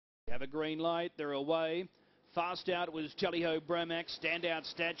Have a green light, they're away. Fast out was TALLYHO BROMAC. Standout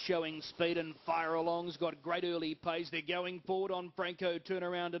stats showing speed and fire along's got great early pace. They're going forward on Franco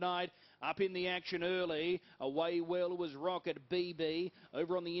turnaround tonight. Up in the action early. Away well was Rocket BB.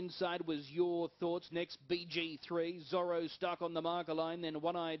 Over on the inside was Your Thoughts. Next BG3. Zorro stuck on the marker line. Then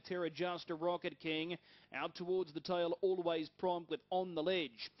One-Eyed Terror, Just a Rocket King. Out towards the tail, Always Prompt with On the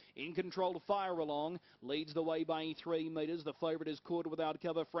Ledge. In control to Fire Along. Leads the way by 3 metres. The favourite is caught without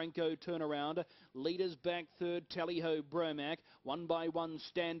cover. Franco turnaround. Leaders back third, TALLYHO BROMAC. 1 by 1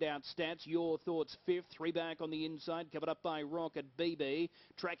 standout stats. Your Thoughts fifth. 3 back on the inside. Covered up by Rocket BB.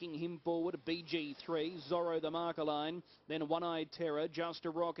 Tracking him forward, BG3. Zorro the marker line. Then One-Eyed Terror. Just a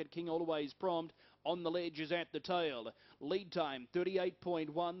Rocket King. Always Prompt. On the Ledge is at the tail. Lead time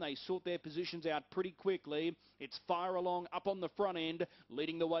 38.1. They sort their positions out pretty quickly. It's Fire Along up on the front end,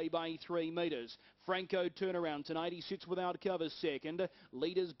 leading the way by 3 metres. Franco turnaround tonight. He sits without cover second.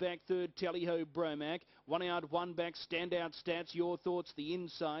 Leaders back third, TALLYHO BROMAC. 1 out, 1 back. Standout stats. Your Thoughts the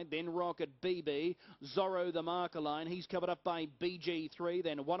inside. Then Rocket BB. Zorro the marker line. He's covered up by BG3.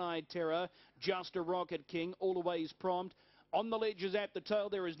 Then One-Eyed Terror. Just a Rocket King. Always Prompt. On the Ledge is at the tail.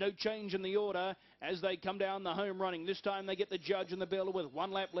 There is no change in the order as they come down the home running. This time they get the judge and the bell with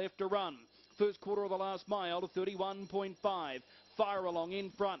 1 lap left to run. First quarter of the last mile to 31.5. Fire Along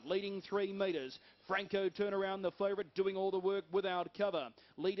in front, leading 3 metres. Franco turnaround, the favourite, doing all the work without cover.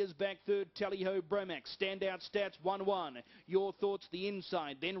 Leaders back third, TALLYHO BROMAC. Standout stats 1-1. Your Thoughts the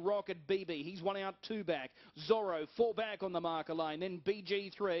inside. Then Rocket BB. He's 1 out, 2 back. Zorro 4 back on the marker line. Then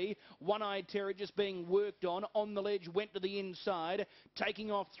BG3. One-Eyed Terror just being worked on. On the Ledge went to the inside.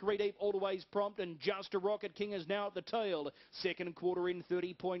 Taking off 3 deep, Always Prompt, and Just a Rocket King is now at the tail. Second quarter in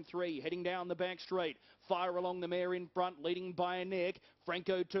 30.3. Heading down the back straight. Fire Along the mare in front, leading by a neck.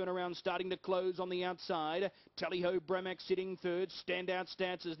 Franco turnaround starting to close on the outside. TALLYHO BROMAC sitting third. Standout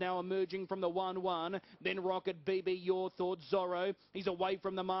stats is now emerging from the 1-1. Then Rocket BB, Your Thoughts, Zorro. He's away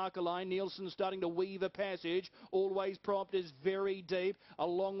from the marker line. Nielsen starting to weave a passage. Always Prompt is very deep. A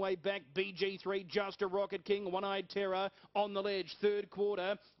long way back. BG3, Just a Rocket King. One-Eyed Terror on the Ledge. Third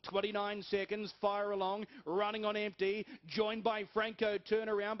quarter, 29 seconds. Fire Along running on empty. Joined by Franco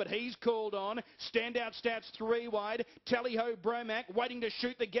turnaround, but he's called on. Standout stats 3 wide. TALLYHO BROMAC waiting to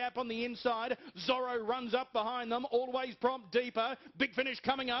shoot the gap on the inside. Zorro runs up behind them. Always Prompt deeper. Big finish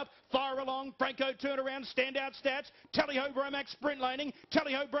coming up. Fire Along. Franco turnaround. Standout stats. TALLYHO BROMAC sprint laning.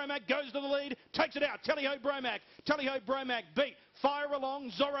 TALLYHO BROMAC goes to the lead. Takes it out. TALLYHO BROMAC. TALLYHO BROMAC beat Fire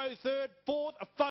Along. Zorro third. Fourth.